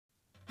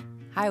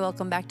Hi,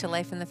 welcome back to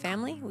Life in the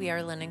Family. We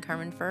are Lynn and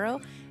Karmen Furrow,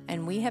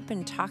 and we have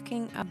been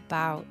talking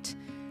about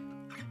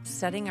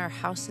setting our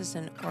houses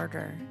in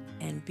order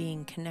and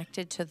being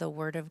connected to the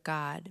Word of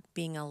God,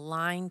 being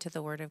aligned to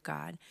the Word of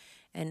God.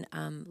 And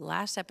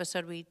last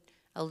episode, we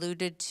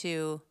alluded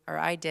to, or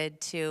I did,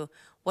 to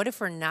what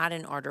if we're not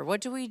in order? What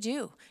do we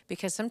do?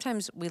 Because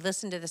sometimes we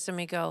listen to this and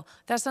we go,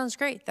 that sounds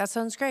great. That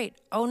sounds great.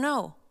 Oh,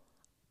 no,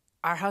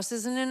 our house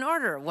isn't in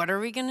order. What are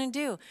we going to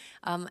do?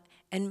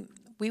 And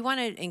we want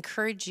to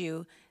encourage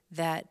you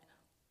that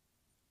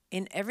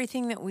in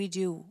everything that we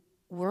do,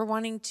 we're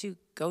wanting to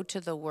go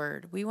to the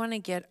Word. We want to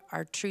get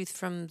our truth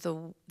from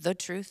the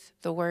truth,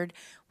 the Word.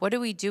 What do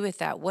we do with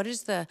that? What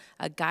is a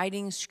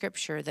guiding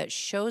scripture that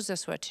shows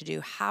us what to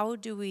do? How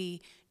do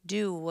we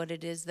do what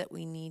it is that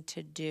we need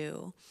to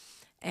do?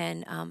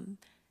 And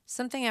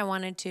something I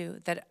wanted to,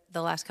 that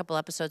the last couple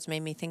episodes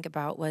made me think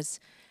about was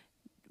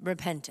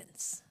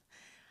repentance.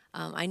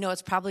 I know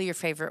it's probably your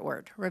favorite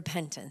word,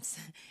 repentance.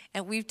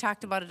 And we've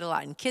talked about it a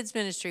lot. In kids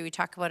ministry, we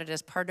talk about it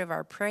as part of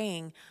our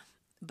praying.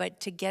 But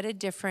to get a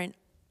different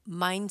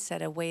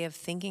mindset, a way of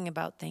thinking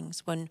about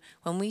things, when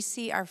we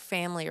see our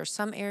family or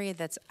some area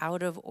that's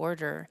out of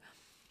order,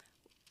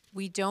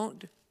 we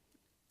don't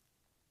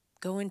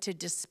go into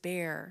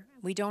despair.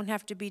 We don't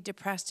have to be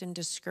depressed and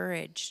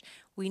discouraged.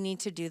 We need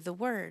to do the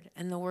Word.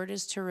 And the Word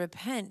is to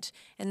repent.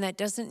 And that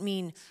doesn't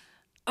mean,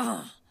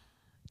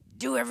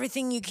 do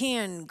everything you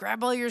can,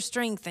 grab all your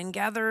strength and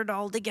gather it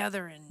all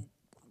together and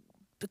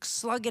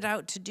slug it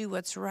out to do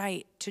what's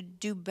right, to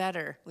do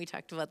better. We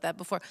talked about that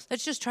before.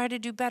 Let's just try to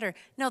do better.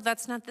 No,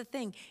 that's not the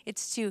thing.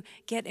 It's to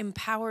get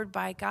empowered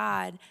by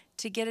God,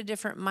 to get a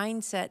different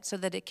mindset so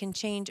that it can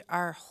change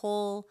our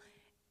whole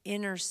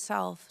inner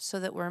self so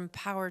that we're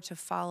empowered to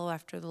follow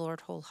after the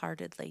Lord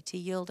wholeheartedly, to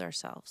yield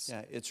ourselves.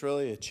 Yeah, it's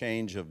really a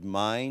change of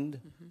mind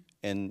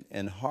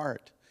and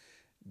heart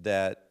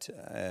that,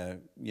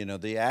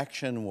 the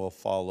action will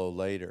follow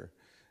later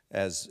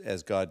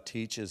as God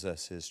teaches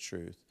us His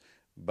truth.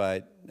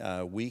 But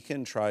we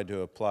can try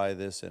to apply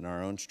this in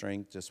our own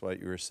strength, just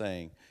what you were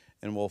saying,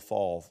 and we'll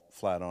fall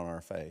flat on our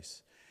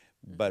face.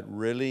 But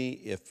really,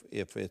 if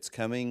it's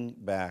coming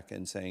back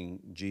and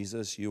saying,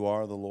 Jesus, you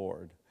are the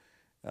Lord,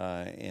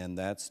 and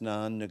that's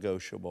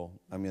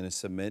non-negotiable. I'm going to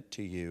submit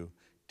to you.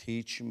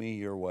 Teach me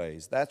your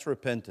ways. That's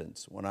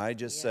repentance. When I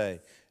just say,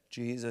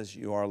 Jesus,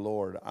 you are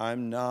Lord.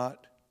 I'm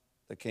not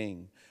the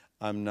king.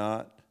 I'm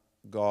not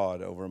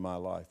God over my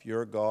life.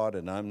 You're God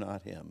and I'm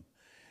not Him.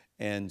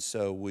 And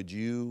so would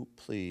you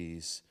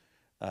please,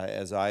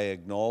 as I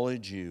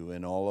acknowledge you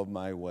in all of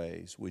my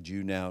ways, would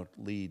you now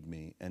lead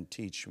me and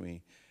teach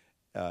me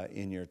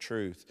in your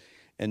truth?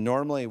 And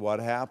normally what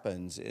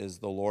happens is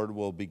the Lord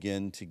will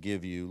begin to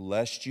give you,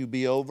 lest you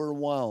be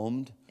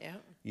overwhelmed. Yeah.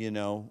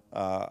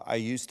 I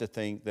used to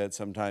think that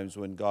sometimes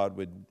when God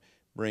would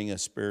bring a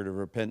spirit of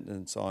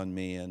repentance on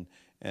me and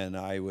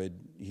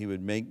He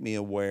would make me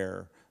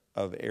aware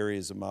of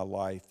areas of my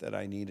life that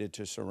I needed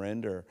to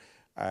surrender,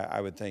 I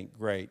would think,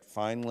 great,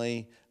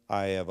 finally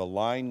I have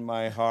aligned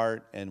my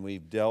heart and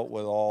we've dealt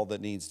with all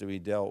that needs to be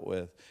dealt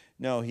with.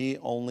 No, He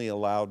only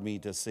allowed me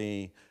to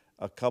see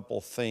a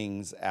couple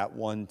things at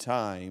one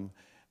time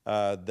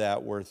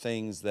that were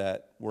things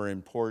that were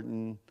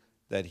important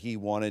that He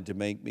wanted to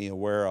make me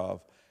aware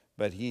of.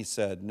 But He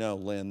said, no,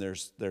 Lynn,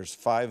 there's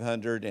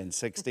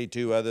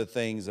 562 other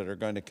things that are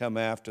going to come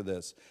after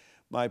this.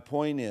 My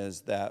point is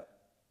that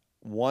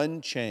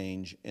one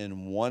change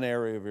in one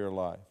area of your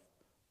life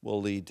will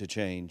lead to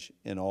change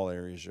in all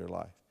areas of your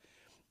life.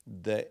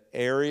 The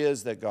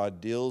areas that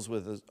God deals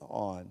with us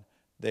on,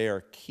 they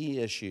are key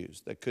issues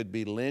that could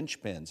be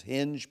linchpins,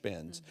 hinge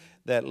pins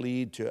that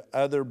lead to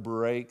other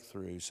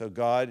breakthroughs. So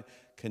God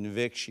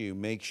convicts you,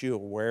 makes you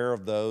aware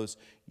of those,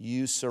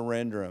 you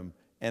surrender them,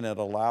 and it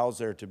allows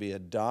there to be a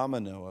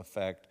domino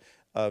effect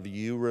of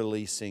you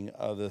releasing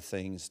other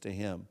things to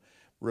Him.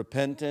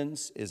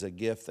 Repentance is a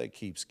gift that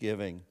keeps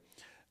giving.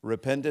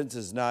 Repentance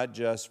is not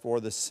just for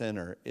the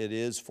sinner, it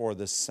is for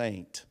the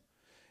saint.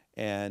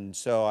 And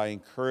so I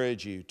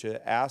encourage you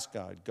to ask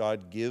God,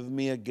 God, give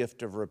me a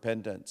gift of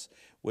repentance,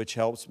 which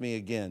helps me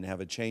again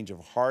have a change of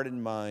heart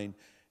and mind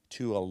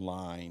to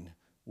align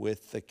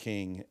with the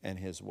King and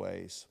His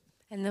ways.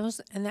 And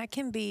that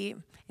can be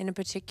in a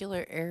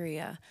particular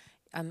area.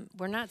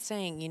 We're not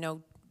saying,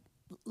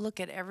 look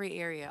at every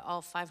area,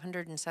 all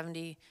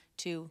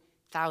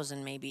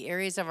 572,000 maybe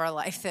areas of our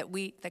life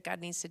that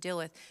God needs to deal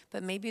with.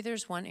 But maybe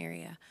there's one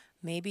area.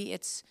 Maybe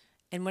it's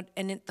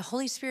the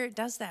Holy Spirit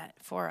does that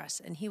for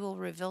us, and He will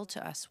reveal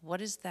to us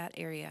what is that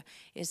area.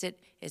 Is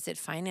it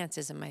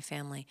finances in my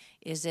family?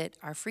 Is it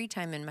our free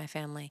time in my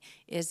family?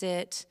 Is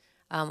it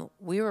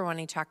we were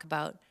wanting to talk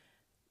about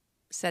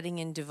setting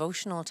in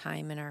devotional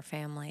time in our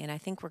family, and I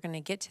think we're going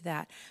to get to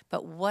that.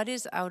 But what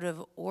is out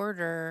of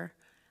order?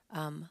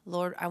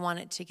 Lord, I want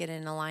it to get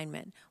in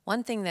alignment.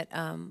 One thing that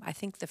I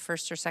think the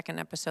first or second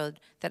episode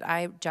that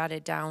I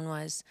jotted down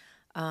was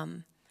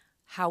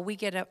how we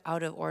get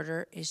out of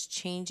order is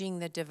changing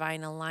the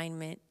divine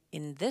alignment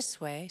in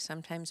this way.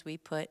 Sometimes we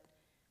put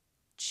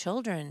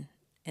children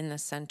in the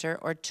center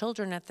or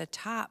children at the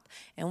top,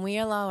 and we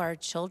allow our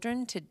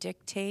children to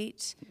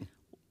dictate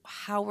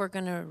how we're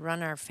going to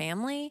run our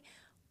family,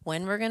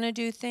 when we're going to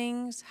do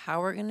things, how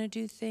we're going to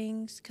do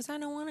things, because I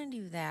don't want to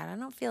do that. I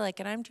don't feel like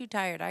it. I'm too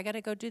tired. I got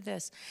to go do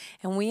this.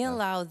 And we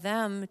allow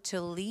them to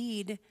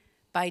lead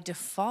by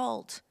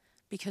default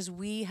because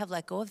we have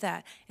let go of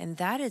that. And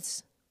that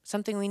is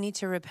something we need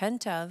to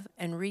repent of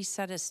and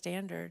reset a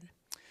standard.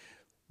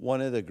 One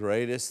of the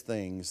greatest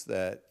things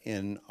that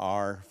in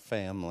our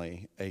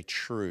family, a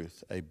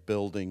truth, a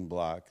building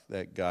block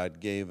that God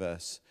gave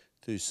us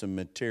through some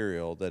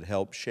material that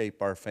helped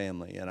shape our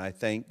family. And I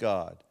thank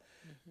God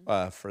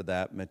for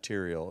that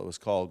material. It was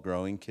called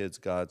Growing Kids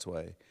God's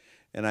Way.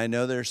 And I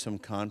know there's some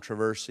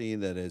controversy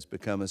that has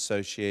become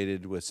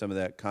associated with some of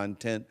that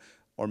content,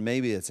 or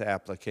maybe its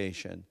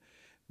application.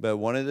 But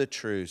one of the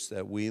truths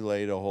that we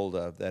laid a hold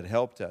of that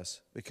helped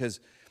us,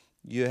 because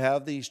you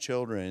have these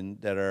children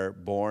that are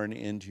born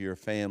into your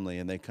family,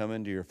 and they come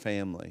into your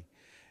family,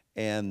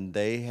 and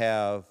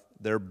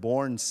they're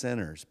born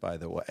sinners, by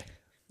the way.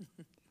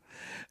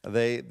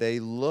 They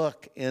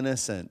look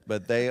innocent,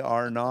 but they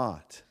are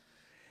not.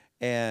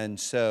 And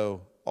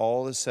so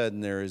all of a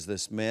sudden there is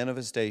this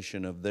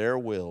manifestation of their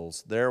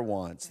wills, their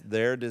wants,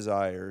 their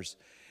desires.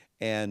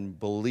 And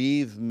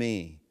believe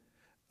me,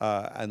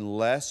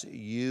 unless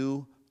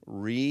you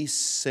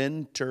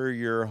recenter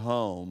your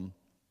home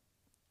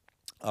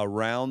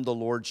around the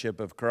lordship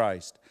of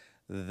Christ,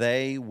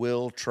 they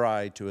will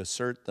try to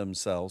assert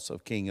themselves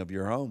of king of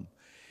your home.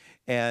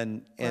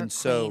 And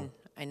so queen.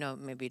 I know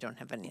maybe you don't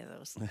have any of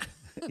those.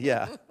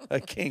 Yeah, a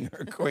king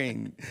or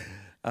queen.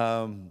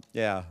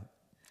 Yeah,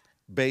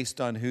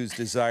 based on who's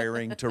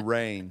desiring to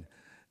reign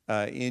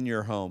in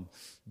your home.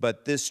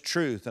 But this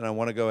truth, and I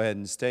want to go ahead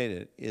and state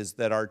it, is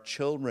that our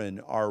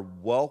children are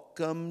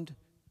welcomed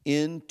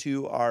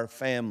into our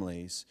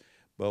families,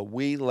 but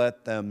we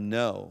let them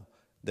know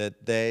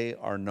that they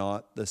are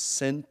not the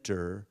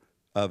center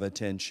of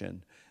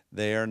attention.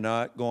 They are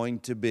not going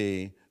to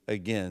be,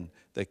 again,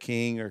 the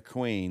king or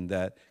queen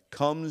that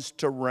comes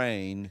to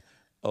reign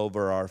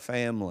over our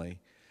family.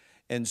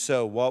 And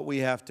so what we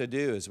have to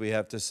do is we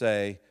have to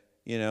say,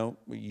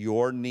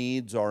 your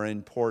needs are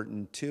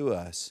important to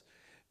us,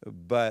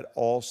 but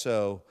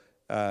also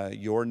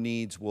your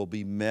needs will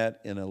be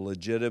met in a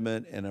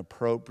legitimate and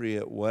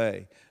appropriate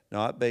way,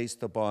 not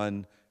based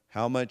upon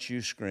how much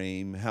you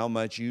scream, how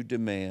much you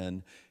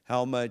demand,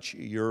 how much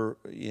your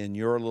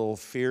little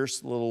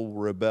fierce little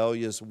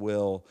rebellious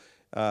will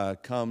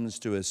comes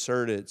to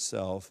assert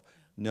itself.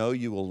 No,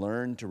 you will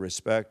learn to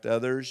respect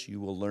others.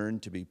 You will learn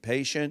to be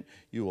patient.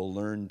 You will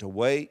learn to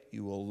wait.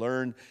 You will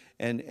learn.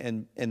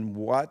 And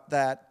what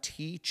that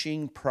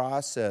teaching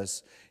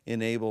process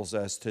enables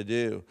us to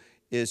do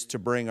is to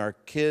bring our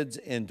kids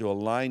into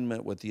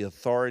alignment with the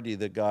authority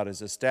that God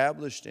has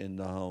established in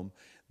the home.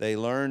 They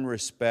learn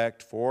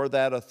respect for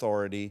that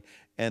authority,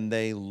 and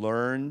they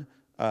learn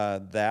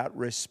that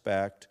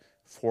respect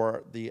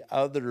for the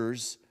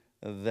others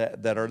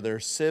that are their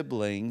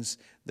siblings,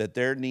 that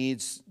their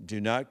needs do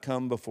not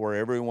come before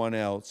everyone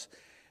else.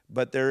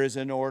 But there is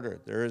an order.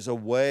 There is a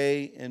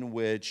way in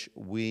which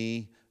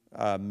we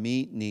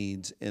meet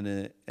needs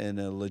in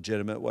a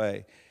legitimate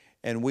way.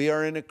 And we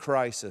are in a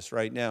crisis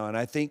right now. And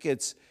I think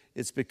it's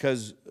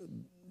because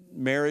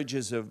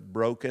marriages have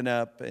broken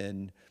up,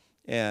 and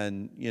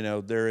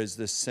there is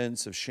this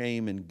sense of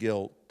shame and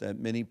guilt that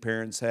many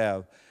parents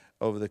have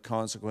over the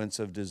consequence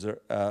of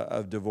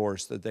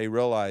divorce, that they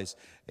realize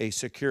a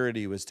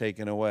security was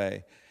taken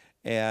away.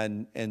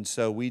 And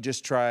so we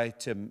just try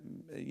to,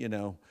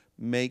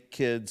 make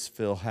kids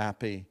feel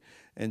happy.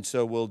 And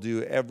so we'll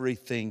do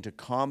everything to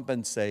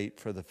compensate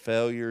for the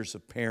failures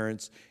of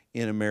parents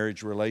in a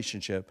marriage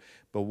relationship.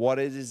 But what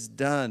it has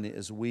done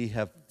is we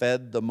have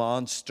fed the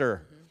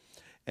monster.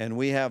 Mm-hmm. And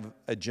we have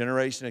a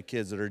generation of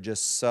kids that are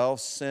just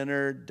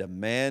self-centered,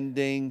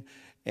 demanding,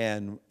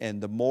 and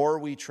the more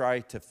we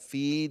try to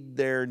feed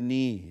their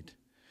need,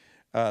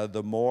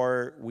 the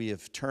more we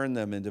have turned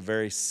them into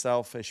very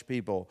selfish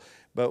people.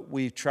 But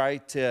we try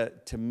to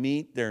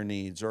meet their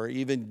needs or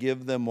even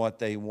give them what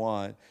they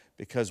want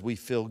because we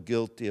feel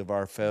guilty of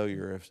our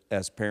failure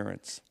as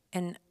parents.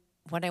 And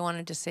what I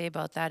wanted to say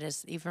about that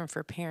is, even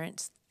for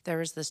parents,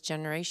 there is this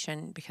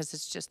generation, because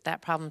it's just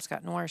that problem's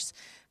gotten worse,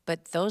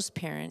 but those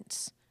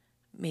parents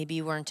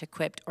maybe weren't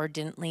equipped or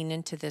didn't lean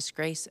into this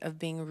grace of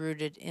being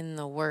rooted in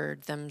the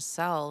Word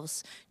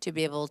themselves to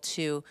be able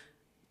to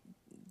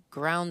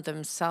ground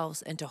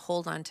themselves and to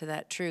hold on to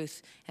that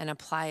truth and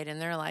apply it in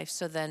their life.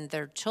 So then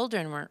their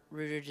children weren't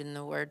rooted in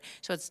the Word.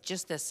 So it's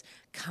just this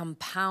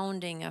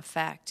compounding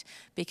effect,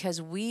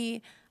 because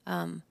we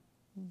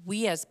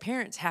as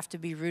parents have to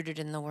be rooted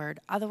in the Word.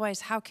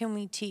 Otherwise, how can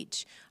we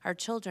teach our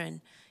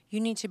children, you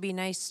need to be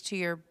nice to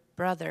your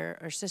brother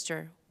or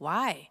sister?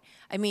 Why?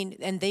 I mean,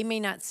 and they may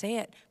not say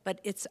it, but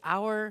it's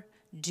our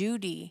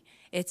duty,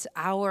 it's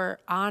our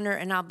honor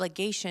and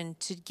obligation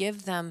to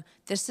give them,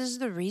 this is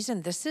the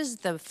reason, this is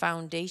the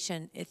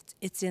foundation,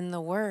 it's in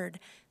the Word.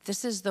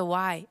 This is the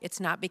why. It's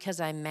not because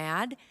I'm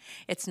mad.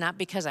 It's not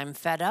because I'm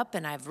fed up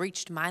and I've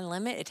reached my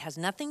limit. It has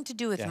nothing to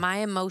do with my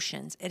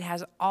emotions. It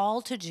has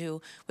all to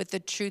do with the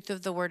truth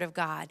of the Word of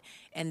God.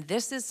 And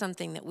this is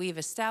something that we've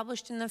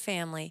established in the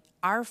family.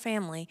 Our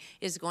family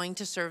is going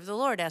to serve the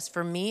Lord. As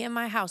for me and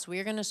my house, we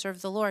are going to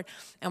serve the Lord,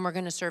 and we're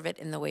going to serve it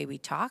in the way we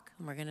talk,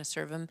 and we're going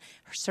to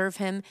serve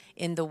him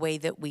in the way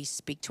that we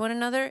speak to one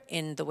another,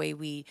 in the way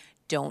we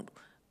don't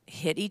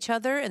hit each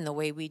other, in the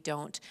way we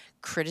don't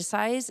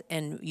criticize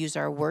and use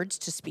our words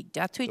to speak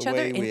death to each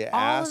other, in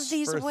all of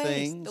these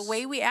ways, the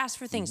way we ask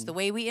for things, the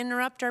way we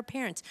interrupt our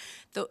parents,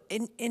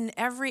 in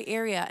every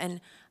area.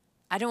 And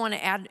I don't want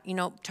to add,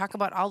 talk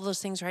about all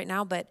those things right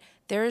now, but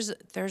there's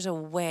a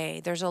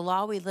way, there's a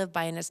law we live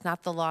by, and it's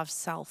not the law of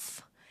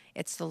self.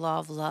 It's the law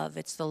of love.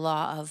 It's the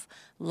law of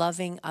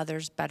loving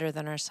others better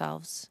than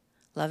ourselves,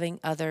 loving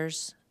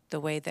others the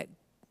way that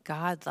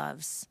God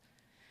loves.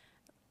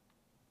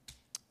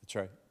 That's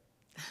right.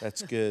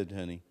 That's good,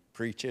 honey.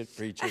 Preach it,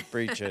 preach it,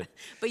 preach it.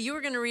 But you were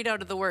going to read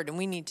out of the Word, and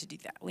we need to do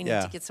that. We need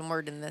to get some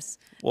Word in this,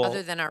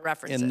 other than our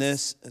references. In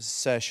this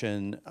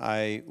session,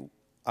 I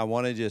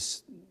want to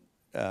just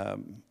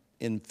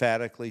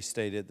emphatically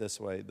state it this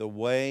way. The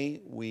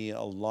way we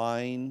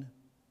align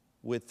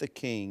with the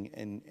King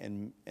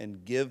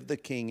and give the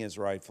King his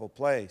rightful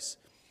place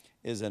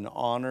is an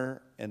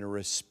honor and a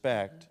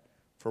respect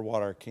for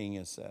what our King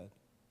has said.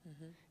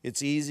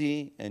 It's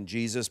easy, and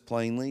Jesus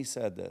plainly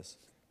said this.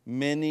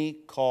 Many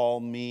call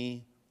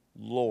me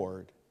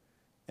Lord,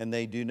 and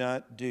they do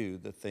not do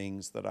the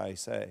things that I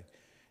say.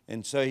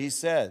 And so he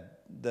said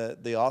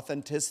the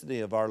authenticity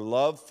of our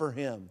love for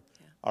him,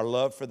 our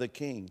love for the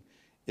King,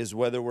 is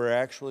whether we're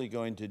actually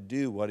going to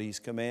do what he's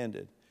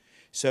commanded.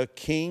 So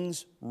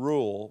kings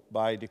rule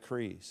by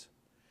decrees.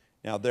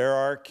 Now, there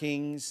are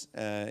kings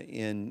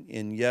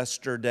in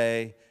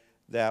yesterday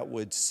that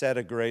would set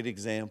a great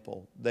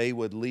example. They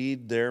would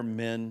lead their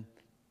men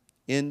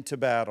into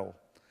battle.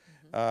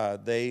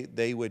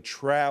 They would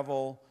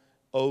travel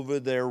over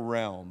their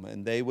realm,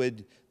 and they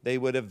would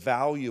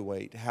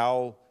evaluate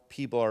how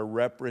people are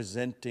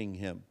representing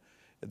him.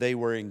 They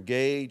were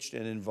engaged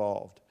and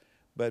involved.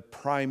 But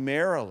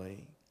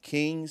primarily,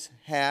 kings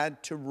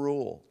had to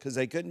rule because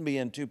they couldn't be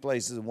in two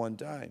places at one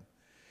time.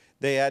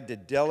 They had to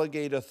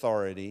delegate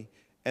authority,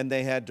 and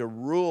they had to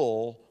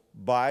rule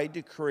by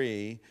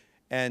decree.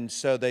 And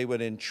so they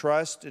would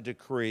entrust a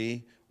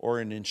decree or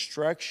an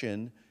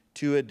instruction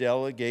to a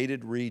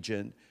delegated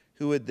regent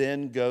who would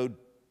then go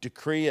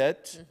decree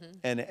it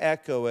and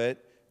echo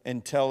it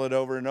and tell it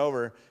over and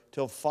over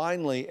till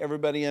finally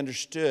everybody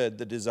understood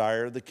the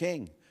desire of the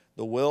king,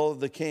 the will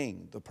of the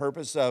king, the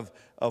purpose of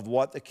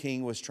what the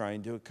king was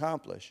trying to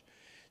accomplish.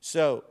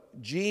 So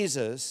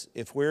Jesus,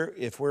 if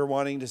we're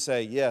wanting to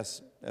say,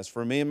 yes, as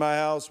for me and my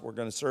house, we're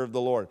going to serve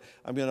the Lord,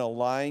 I'm going to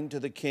align to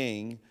the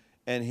king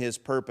and his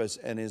purpose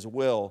and his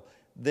will,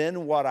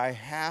 then what I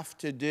have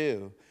to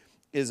do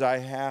is I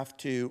have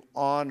to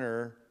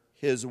honor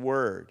his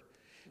word.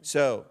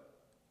 So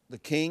the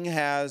king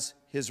has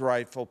his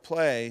rightful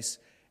place,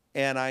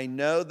 and I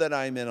know that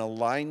I'm in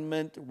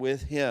alignment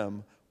with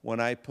him when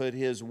I put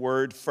his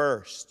word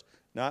first.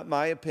 Not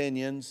my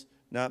opinions,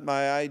 not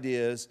my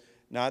ideas,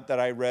 not that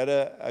I read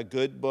a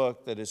good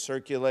book that is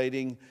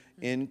circulating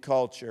in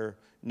culture.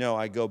 No,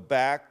 I go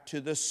back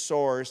to the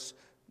source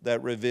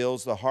that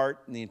reveals the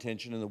heart and the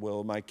intention and the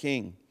will of my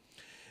king.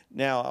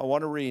 Now, I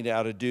want to read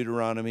out of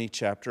Deuteronomy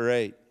chapter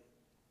 8.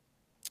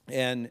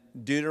 And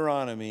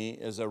Deuteronomy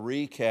is a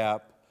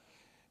recap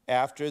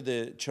after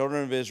the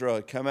children of Israel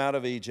had come out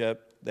of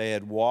Egypt. They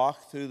had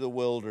walked through the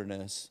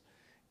wilderness,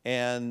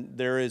 and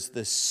there is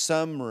this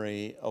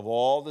summary of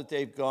all that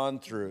they've gone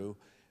through,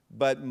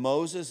 but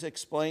Moses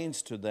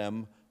explains to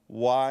them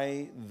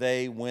why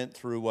they went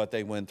through what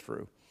they went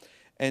through.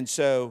 And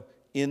so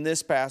in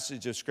this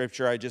passage of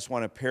Scripture, I just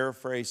want to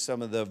paraphrase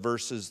some of the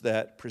verses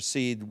that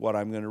precede what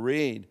I'm going to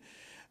read.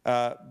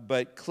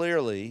 But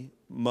clearly,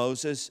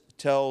 Moses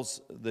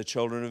tells the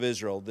children of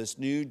Israel, this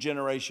new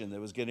generation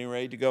that was getting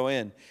ready to go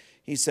in,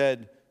 he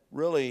said,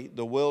 really,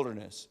 the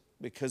wilderness,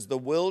 because the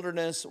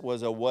wilderness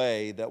was a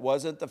way that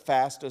wasn't the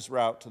fastest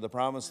route to the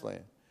promised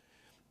land.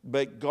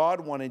 But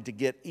God wanted to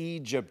get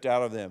Egypt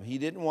out of them. He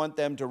didn't want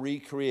them to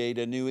recreate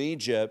a new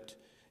Egypt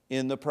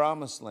in the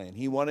promised land.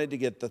 He wanted to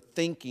get the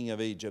thinking of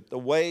Egypt, the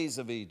ways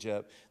of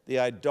Egypt, the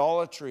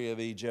idolatry of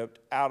Egypt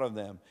out of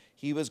them.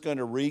 He was going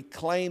to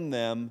reclaim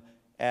them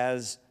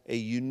as a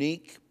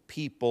unique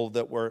people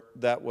that were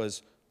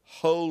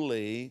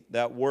holy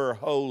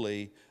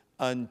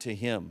unto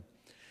him.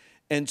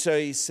 And so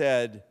he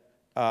said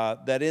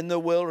that in the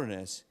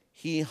wilderness,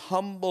 he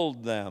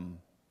humbled them.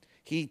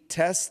 He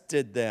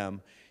tested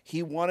them.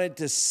 He wanted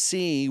to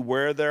see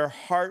where their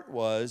heart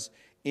was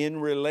in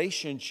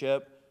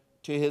relationship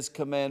to his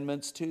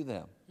commandments to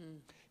them.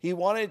 He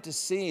wanted to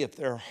see if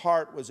their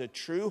heart was a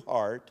true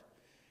heart,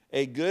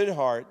 a good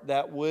heart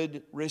that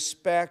would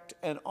respect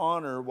and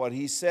honor what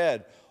he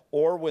said.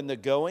 Or when the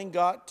going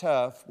got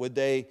tough, would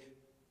they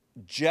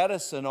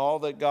jettison all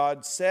that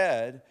God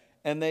said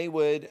and they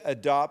would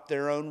adopt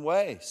their own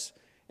ways?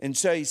 And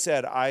so he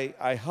said,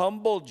 I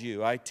humbled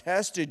you. I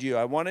tested you.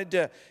 I wanted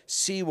to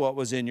see what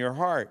was in your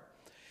heart.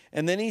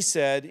 And then he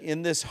said,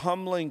 in this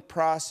humbling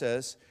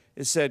process,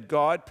 it said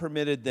God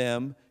permitted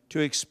them to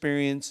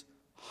experience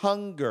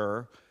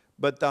hunger,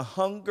 but the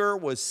hunger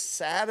was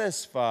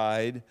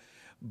satisfied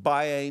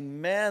by a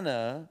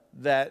manna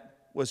that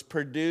was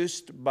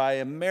produced by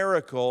a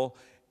miracle,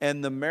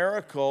 and the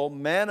miracle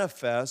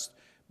manifest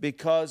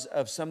because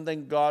of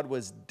something God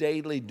was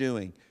daily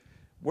doing.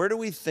 Where do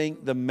we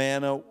think the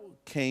manna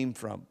came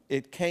from?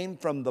 It came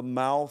from the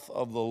mouth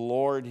of the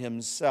Lord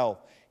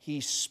himself. He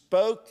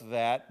spoke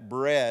that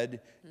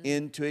bread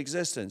into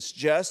existence.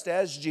 Just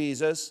as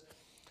Jesus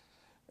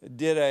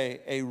did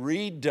a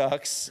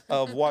redux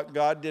of what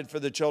God did for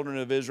the children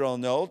of Israel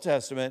in the Old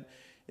Testament,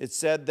 it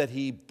said that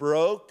he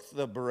broke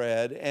the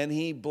bread and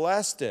he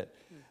blessed it.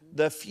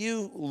 The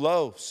few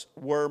loaves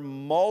were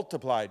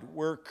multiplied,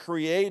 were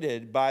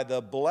created by the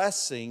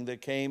blessing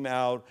that came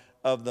out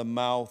of the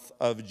mouth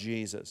of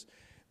Jesus.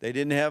 They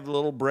didn't have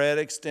little bread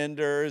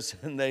extenders,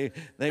 and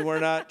they were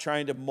not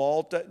trying to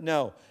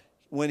no.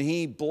 When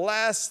he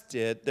blessed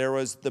it, there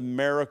was the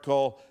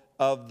miracle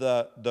of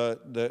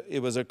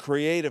it was a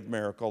creative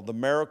miracle, the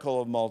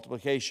miracle of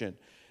multiplication.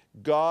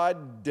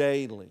 God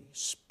daily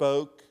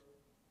spoke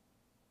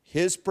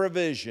his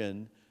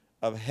provision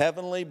of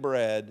heavenly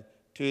bread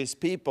to his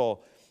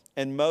people.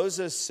 And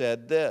Moses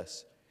said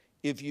this,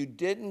 if you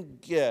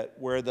didn't get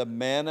where the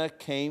manna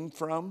came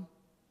from,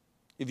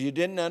 if you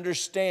didn't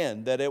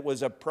understand that it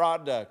was a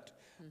product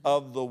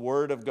of the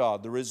Word of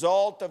God, the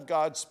result of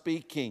God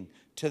speaking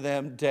to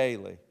them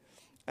daily.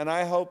 And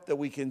I hope that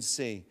we can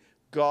see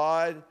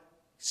God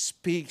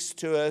speaks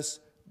to us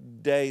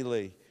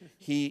daily.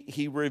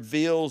 He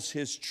reveals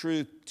his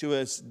truth to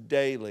us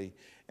daily.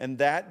 And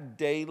that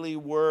daily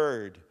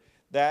word,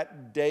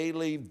 that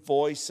daily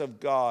voice of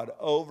God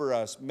over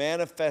us,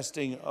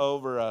 manifesting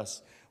over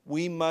us,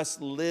 we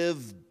must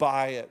live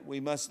by it. We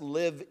must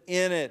live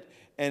in it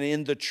and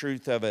in the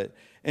truth of it.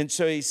 And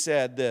so he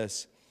said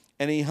this,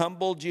 and he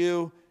humbled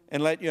you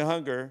and let you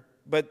hunger,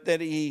 but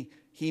that he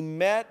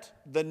met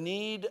the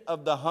need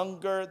of the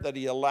hunger that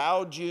he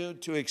allowed you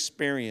to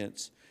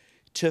experience,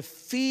 to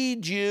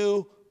feed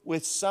you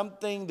with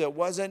something that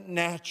wasn't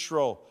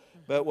natural,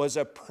 but was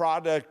a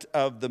product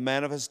of the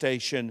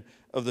manifestation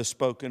of the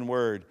spoken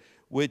word,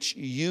 which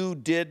you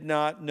did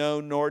not know,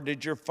 nor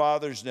did your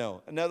fathers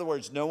know. In other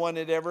words, no one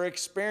had ever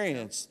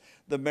experienced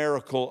the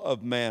miracle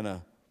of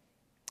manna,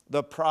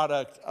 the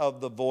product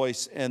of the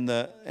voice and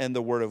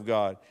the word of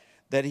God.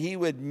 That he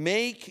would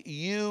make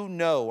you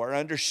know or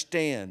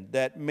understand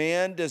that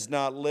man does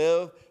not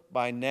live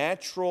by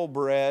natural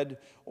bread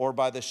or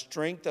by the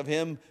strength of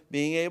him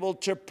being able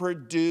to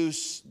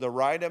produce the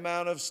right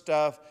amount of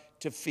stuff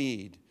to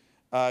feed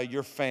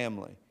your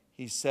family.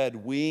 He said,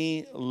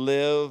 we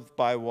live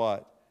by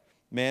what?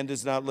 Man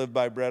does not live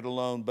by bread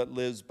alone, but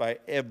lives by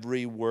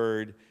every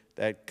word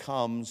that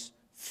comes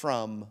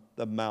from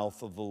the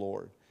mouth of the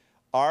Lord.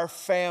 Our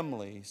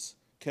families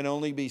can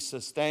only be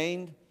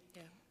sustained,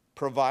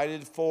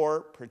 provided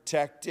for,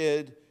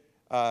 protected.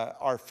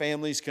 Our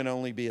families can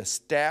only be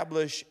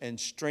established and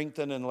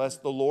strengthened unless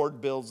the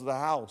Lord builds the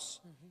house.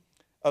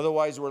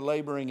 Otherwise, we're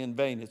laboring in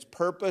vain. It's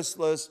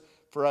purposeless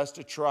for us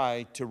to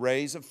try to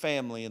raise a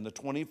family in the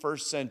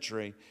 21st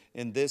century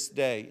in this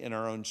day in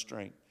our own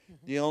strength.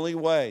 The only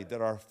way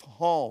that our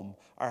home,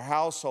 our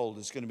household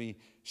is going to be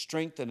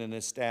strengthened and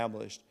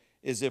established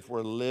is if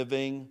we're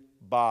living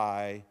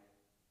by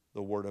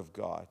the Word of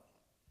God.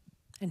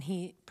 And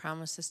he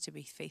promises to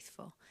be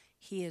faithful.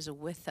 He is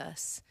with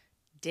us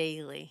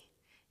daily.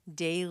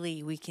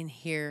 Daily we can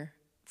hear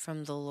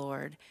from the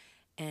Lord.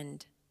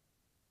 And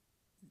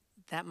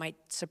that might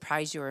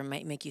surprise you or it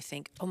might make you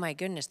think, oh my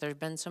goodness, there have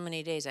been so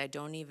many days I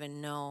don't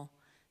even know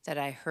that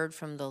I heard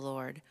from the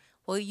Lord.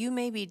 Well, you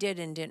maybe did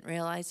and didn't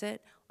realize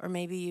it, or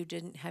maybe you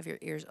didn't have your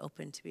ears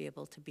open to be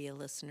able to be a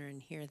listener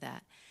and hear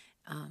that.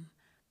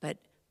 But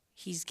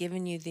he's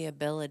given you the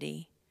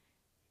ability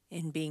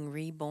in being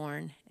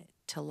reborn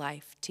to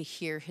life, to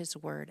hear his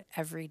word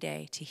every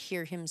day, to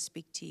hear him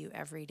speak to you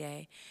every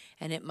day.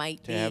 And it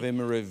might be... to have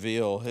him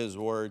reveal his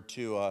word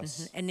to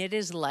us. And it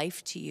is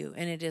life to you,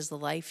 and it is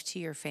life to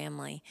your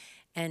family.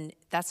 And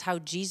that's how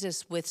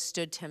Jesus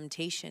withstood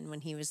temptation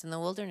when he was in the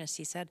wilderness.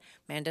 He said,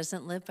 man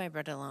doesn't live by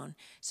bread alone.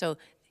 So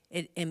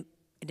it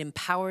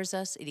empowers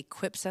us, it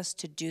equips us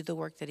to do the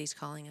work that he's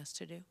calling us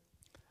to do.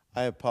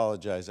 I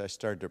apologize. I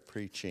started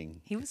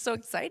preaching. He was so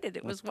excited.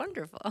 It was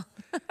wonderful.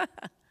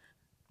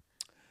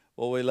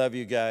 Well, we love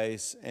you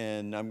guys,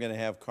 and I'm going to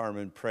have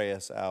Karmen pray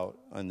us out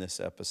on this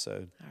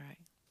episode. All right.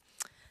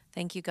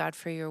 Thank you, God,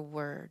 for your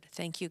word.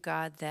 Thank you,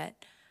 God,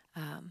 that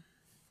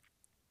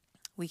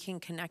we can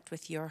connect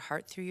with your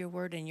heart through your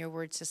word, and your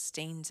word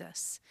sustains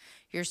us.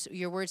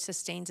 Your word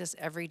sustains us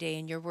every day,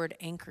 and your word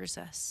anchors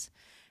us.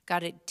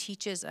 God, it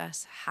teaches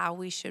us how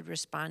we should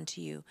respond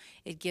to you.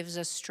 It gives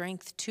us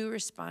strength to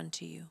respond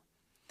to you.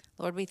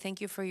 Lord, we thank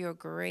you for your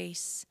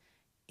grace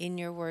in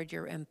your word,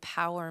 your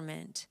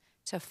empowerment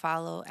to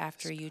follow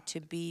after you, to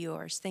be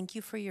yours. Thank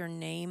you for your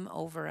name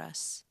over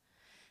us.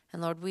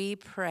 And Lord, we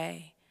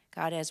pray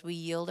God, as we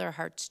yield our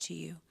hearts to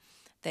you,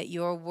 that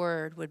your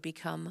word would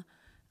become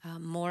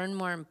more and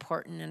more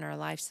important in our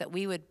lives, that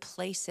we would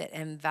place it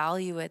and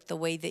value it the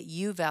way that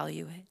you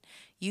value it.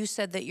 You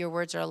said that your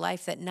words are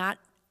life, that not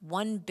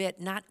one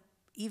bit, not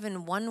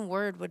even one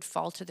word would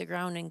fall to the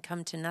ground and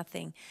come to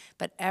nothing,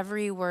 but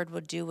every word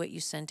would do what you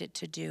sent it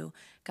to do.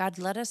 God,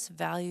 let us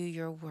value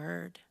your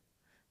word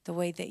the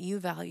way that you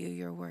value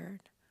your word,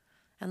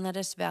 and let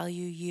us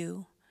value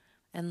you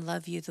and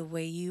love you the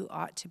way you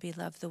ought to be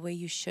loved, the way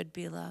you should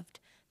be loved.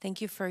 Thank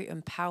you for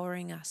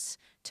empowering us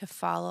to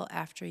follow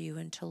after you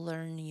and to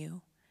learn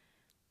you.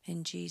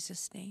 In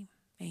Jesus' name,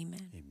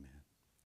 amen. Amen.